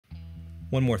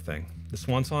One more thing, the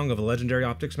swan song of a legendary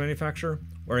optics manufacturer,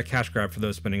 or a cash grab for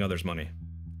those spending others' money.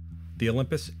 The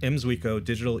Olympus M.Zuiko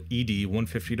Digital ED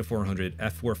 150-400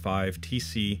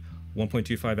 f4.5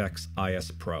 TC1.25X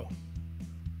IS PRO.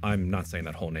 I'm not saying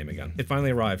that whole name again. It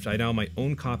finally arrived. I now have my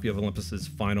own copy of Olympus's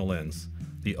final lens,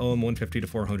 the OM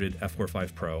 150-400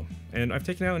 f4.5 Pro, and I've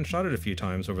taken it out and shot it a few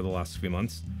times over the last few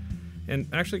months. And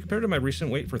actually, compared to my recent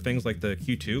wait for things like the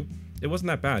Q2, it wasn't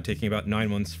that bad, taking about 9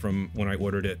 months from when I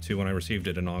ordered it to when I received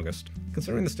it in August.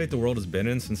 Considering the state the world has been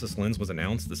in since this lens was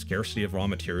announced, the scarcity of raw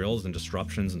materials and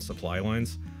disruptions in supply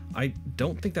lines, I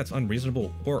don't think that's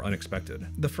unreasonable or unexpected.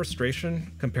 The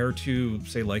frustration compared to,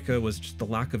 say, Leica was just the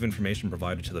lack of information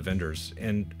provided to the vendors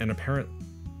and an apparent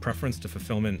preference to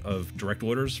fulfillment of direct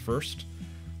orders first.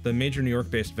 The major New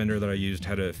York-based vendor that I used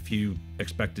had a few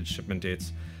expected shipment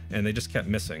dates, and they just kept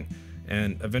missing.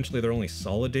 And eventually their only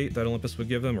solid date that Olympus would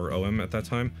give them, or OM at that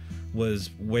time, was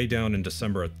way down in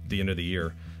December at the end of the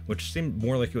year, which seemed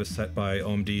more like it was set by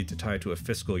OMD to tie it to a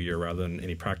fiscal year rather than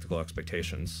any practical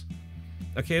expectations.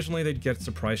 Occasionally they'd get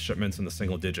surprise shipments in the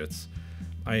single digits.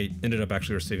 I ended up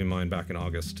actually receiving mine back in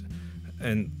August.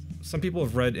 And some people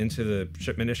have read into the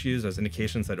shipment issues as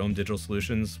indications that OM Digital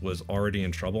Solutions was already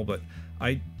in trouble, but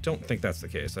I don't think that's the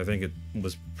case. I think it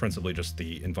was principally just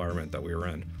the environment that we were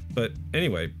in. But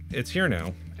anyway, it's here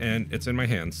now, and it's in my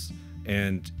hands,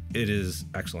 and it is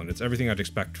excellent. It's everything I'd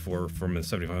expect from a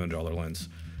 $7,500 lens.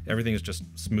 Everything is just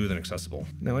smooth and accessible.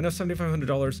 Now, I know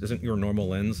 $7,500 isn't your normal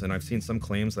lens, and I've seen some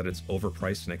claims that it's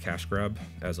overpriced in a cash grab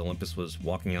as Olympus was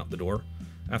walking out the door.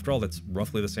 After all, that's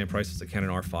roughly the same price as the Canon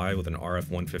R5 with an RF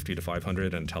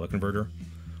 150-500 and a teleconverter.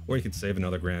 Or you could save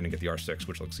another grand and get the R6,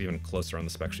 which looks even closer on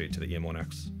the spec sheet to the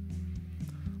EM1X.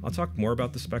 I'll talk more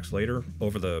about the specs later.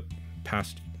 Over the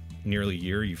past nearly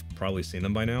year, you've probably seen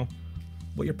them by now.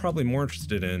 What you're probably more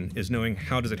interested in is knowing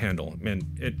how does it handle, and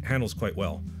it handles quite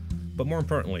well. But more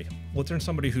importantly, will it turn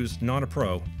somebody who's not a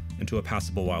pro into a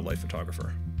passable wildlife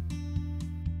photographer?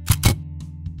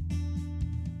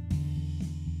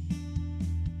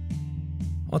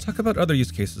 I'll talk about other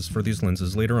use cases for these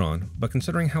lenses later on, but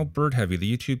considering how bird-heavy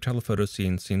the YouTube telephoto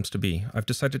scene seems to be, I've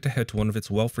decided to head to one of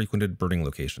its well-frequented birding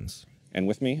locations. And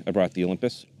with me, I brought the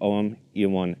Olympus OM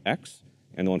EM1X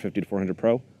and the 150-400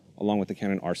 Pro, along with the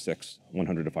Canon R6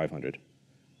 100-500.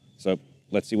 So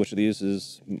let's see which of these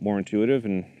is more intuitive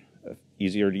and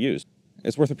easier to use.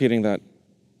 It's worth repeating that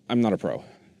I'm not a pro.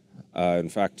 In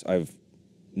fact, I've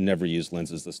never used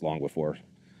lenses this long before.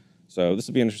 So this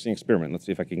will be an interesting experiment. Let's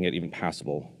see if I can get even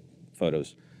passable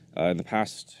photos. In the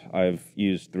past, I've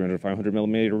used 300-500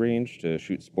 millimeter range to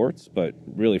shoot sports, but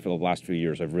really for the last few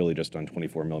years, I've really just done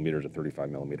 24 millimeter to 35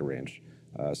 millimeter range.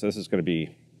 So this is going to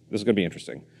be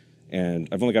interesting. And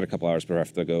I've only got a couple hours before I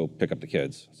have to go pick up the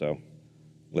kids. So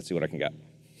let's see what I can get.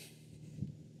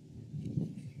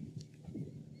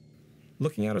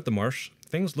 Looking out at the marsh,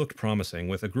 things looked promising,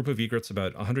 with a group of egrets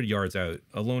about 100 yards out,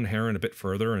 a lone heron a bit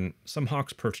further, and some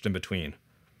hawks perched in between.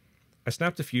 I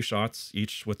snapped a few shots,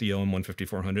 each with the OM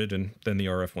 150-400 and then the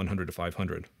RF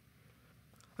 100-500.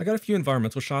 I got a few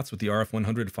environmental shots with the RF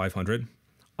 100-500.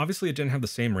 Obviously, it didn't have the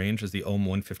same range as the OM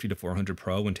 150-400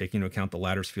 Pro when taking into account the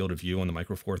latter's field of view on the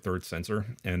Micro Four Thirds sensor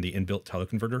and the inbuilt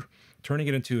teleconverter, turning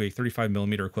it into a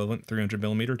 35mm equivalent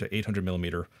 300mm to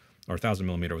 800mm or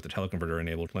 1000mm with the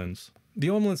teleconverter-enabled lens. The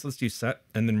OM lens lets you set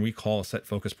and then recall a set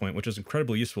focus point, which is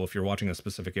incredibly useful if you're watching a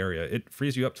specific area. It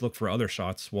frees you up to look for other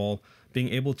shots while being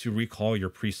able to recall your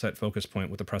preset focus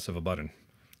point with the press of a button.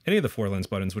 Any of the 4 lens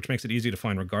buttons, which makes it easy to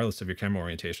find regardless of your camera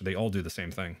orientation, they all do the same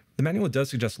thing. The manual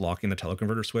does suggest locking the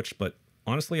teleconverter switch, but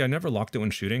honestly, I never locked it when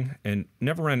shooting and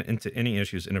never ran into any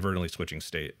issues inadvertently switching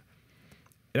state.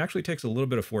 It actually takes a little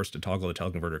bit of force to toggle the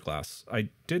teleconverter class. I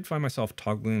did find myself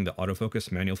toggling the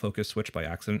autofocus manual focus switch by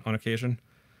accident on occasion,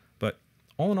 but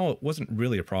all in all, it wasn't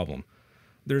really a problem.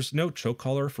 There's no choke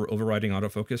collar for overriding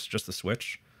autofocus, just the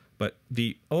switch, but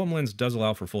the OM lens does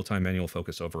allow for full-time manual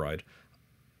focus override.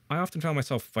 I often found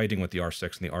myself fighting with the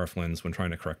R6 and the RF lens when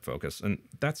trying to correct focus, and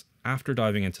that's after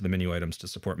diving into the menu items to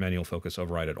support manual focus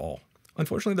override at all.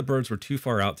 Unfortunately, the birds were too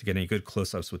far out to get any good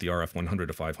close-ups with the RF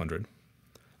 100-500.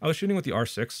 I was shooting with the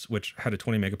R6, which had a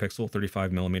 20 megapixel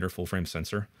 35mm full-frame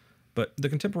sensor, but the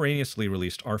contemporaneously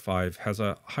released R5 has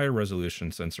a higher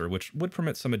resolution sensor, which would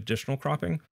permit some additional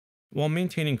cropping, while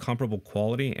maintaining comparable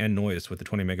quality and noise with the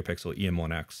 20 megapixel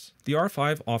EM1X. The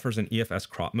R5 offers an EFS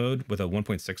crop mode with a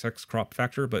 1.6x crop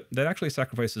factor, but that actually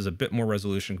sacrifices a bit more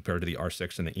resolution compared to the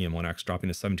R6 and the EM1X, dropping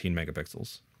to 17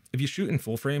 megapixels. If you shoot in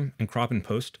full frame and crop in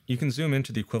post, you can zoom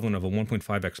into the equivalent of a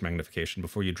 1.5x magnification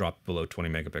before you drop below 20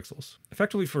 megapixels.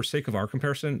 Effectively, for sake of our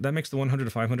comparison, that makes the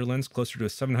 100-500 lens closer to a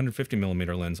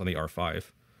 750mm lens on the R5.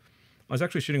 I was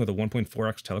actually shooting with a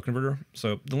 1.4x teleconverter,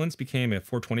 so the lens became a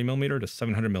 420mm to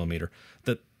 700mm.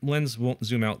 The lens won't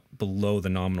zoom out below the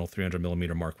nominal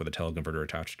 300mm mark with a teleconverter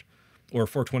attached, or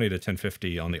 420 to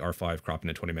 1050 on the R5 cropping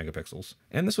to 20 megapixels.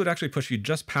 And this would actually push you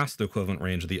just past the equivalent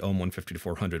range of the OM 150 to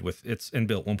 400 with its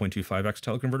inbuilt 1.25x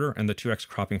teleconverter and the 2x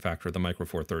cropping factor of the micro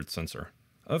four thirds sensor.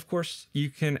 Of course, you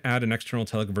can add an external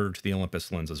teleconverter to the Olympus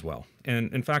lens as well.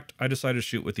 And in fact, I decided to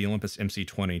shoot with the Olympus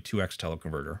MC20 2x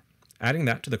teleconverter. Adding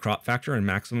that to the crop factor and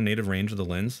maximum native range of the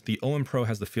lens, the OM Pro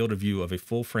has the field of view of a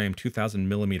full-frame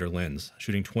 2000mm lens,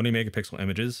 shooting 20 megapixel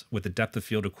images with the depth of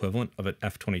field equivalent of an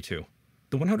f22.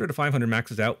 The 100 to 500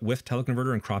 maxes out with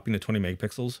teleconverter and cropping to 20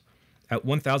 megapixels at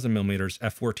 1000mm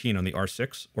f14 on the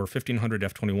R6 or 1500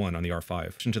 f21 on the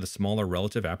R5. Into the smaller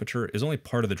relative aperture is only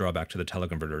part of the drawback to the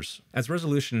teleconverters, as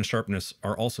resolution and sharpness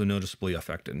are also noticeably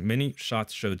affected. Many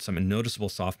shots showed some noticeable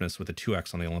softness with the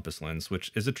 2x on the Olympus lens,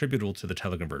 which is attributable to the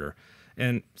teleconverter,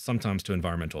 and sometimes to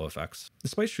environmental effects.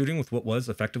 Despite shooting with what was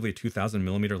effectively a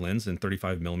 2000mm lens and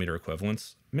 35mm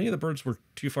equivalents, many of the birds were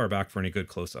too far back for any good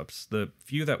close-ups. The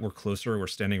few that were closer were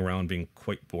standing around being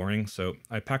quite boring, so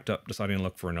I packed up, deciding to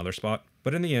look for another spot,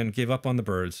 but in the end gave up on the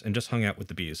birds and just hung out with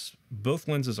the bees. Both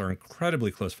lenses are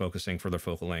incredibly close focusing for their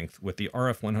focal length, with the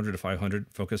RF 100 to 500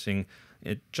 focusing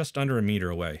at just under a meter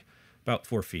away, about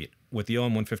 4 feet, with the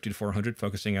OM 150 to 400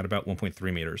 focusing at about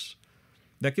 1.3 meters.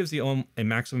 That gives the OM a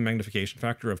maximum magnification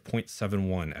factor of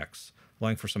 0.71x,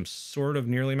 allowing for some sort of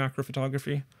nearly macro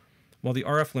photography, while the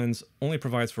RF lens only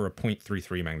provides for a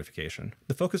 0.33 magnification.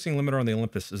 The focusing limiter on the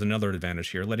Olympus is another advantage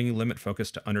here, letting you limit focus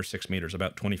to under 6 meters,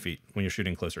 about 20 feet, when you're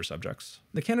shooting closer subjects.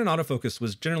 The Canon autofocus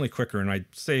was generally quicker and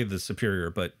I'd say the superior,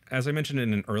 but as I mentioned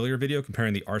in an earlier video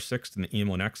comparing the R6 and the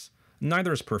EM1X,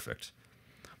 neither is perfect.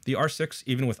 The R6,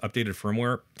 even with updated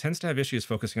firmware, tends to have issues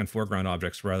focusing on foreground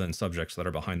objects rather than subjects that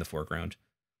are behind the foreground,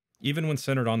 even when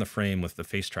centered on the frame with the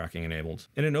face tracking enabled.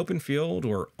 In an open field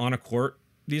or on a court,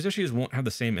 these issues won't have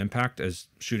the same impact as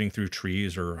shooting through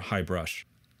trees or high brush.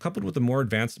 Coupled with the more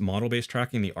advanced model-based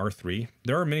tracking, the R3,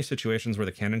 there are many situations where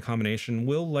the Canon combination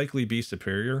will likely be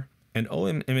superior, and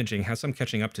OM imaging has some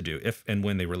catching up to do if and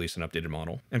when they release an updated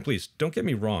model. And please, don't get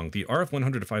me wrong, the RF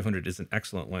 100 to 500 is an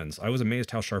excellent lens. I was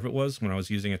amazed how sharp it was when I was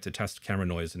using it to test camera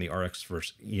noise in the RX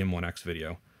vs EM1X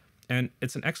video. And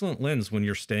it's an excellent lens when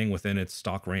you're staying within its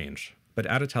stock range. But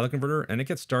add a teleconverter and it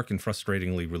gets dark and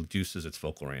frustratingly reduces its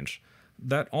focal range.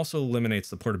 That also eliminates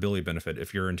the portability benefit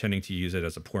if you're intending to use it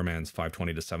as a poor man's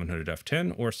 520 to 700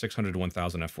 f10 or 600 to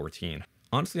 1000 f14.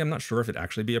 Honestly, I'm not sure if it'd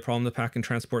actually be a problem to pack and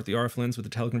transport the RF lens with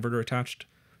the teleconverter attached,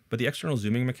 but the external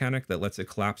zooming mechanic that lets it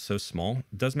collapse so small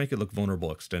does make it look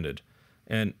vulnerable extended,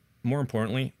 and more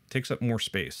importantly, takes up more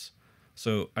space.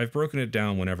 So I've broken it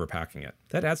down whenever packing it.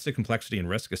 That adds to complexity and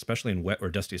risk, especially in wet or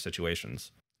dusty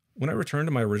situations. When I returned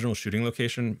to my original shooting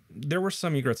location, there were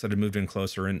some egrets that had moved in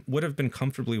closer and would have been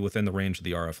comfortably within the range of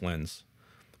the RF lens.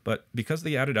 But because of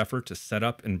the added effort to set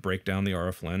up and break down the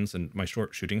RF lens and my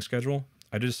short shooting schedule,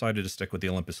 I decided to stick with the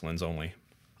Olympus lens only.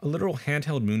 A literal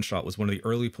handheld moonshot was one of the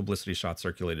early publicity shots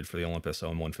circulated for the Olympus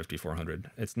OM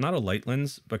 150-400. It's not a light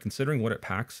lens, but considering what it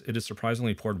packs, it is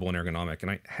surprisingly portable and ergonomic,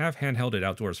 and I have handheld it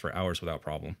outdoors for hours without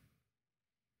problem.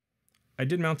 I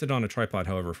did mount it on a tripod,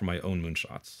 however, for my own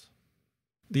moonshots.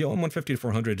 The OM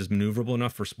 150-400 is maneuverable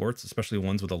enough for sports, especially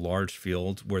ones with a large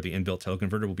field where the inbuilt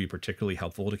teleconverter will be particularly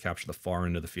helpful to capture the far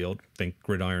end of the field, think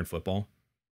gridiron football.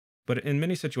 But in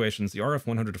many situations, the RF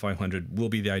 100 to 500 will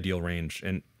be the ideal range,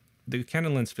 and the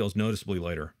Canon lens feels noticeably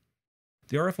lighter.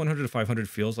 The RF 100 to 500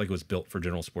 feels like it was built for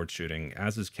general sports shooting,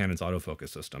 as is Canon's autofocus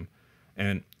system.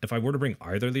 And if I were to bring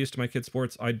either of these to my kids'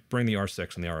 sports, I'd bring the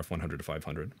R6 and the RF 100 to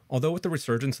 500. Although with the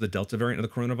resurgence of the Delta variant of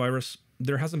the coronavirus,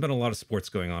 there hasn't been a lot of sports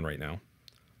going on right now.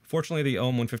 Fortunately, the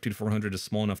OM 150 to 400 is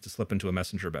small enough to slip into a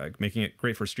messenger bag, making it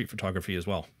great for street photography as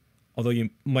well. Although you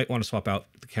might want to swap out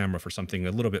the camera for something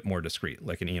a little bit more discreet,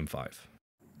 like an EM5.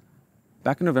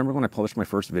 Back in November when I published my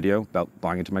first video about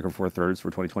buying into Micro Four Thirds for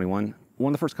 2021, one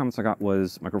of the first comments I got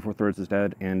was Micro Four Thirds is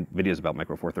dead and videos about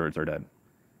Micro Four Thirds are dead.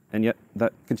 And yet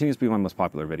that continues to be my most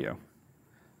popular video.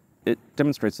 It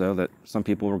demonstrates though that some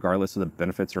people, regardless of the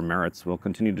benefits or merits, will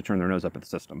continue to turn their nose up at the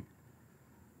system.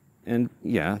 And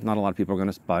yeah, not a lot of people are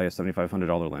going to buy a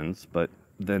 $7,500 lens, but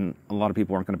then a lot of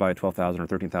people aren't going to buy a $12,000 or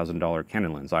 $13,000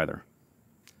 Canon lens either.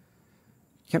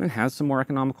 Canon has some more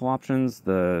economical options,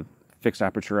 the fixed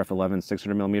aperture f11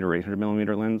 600mm or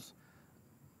 800mm lens,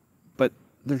 but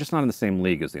they're just not in the same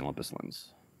league as the Olympus lens.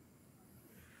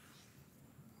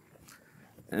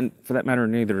 And for that matter,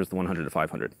 neither is the 100 to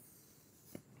 500.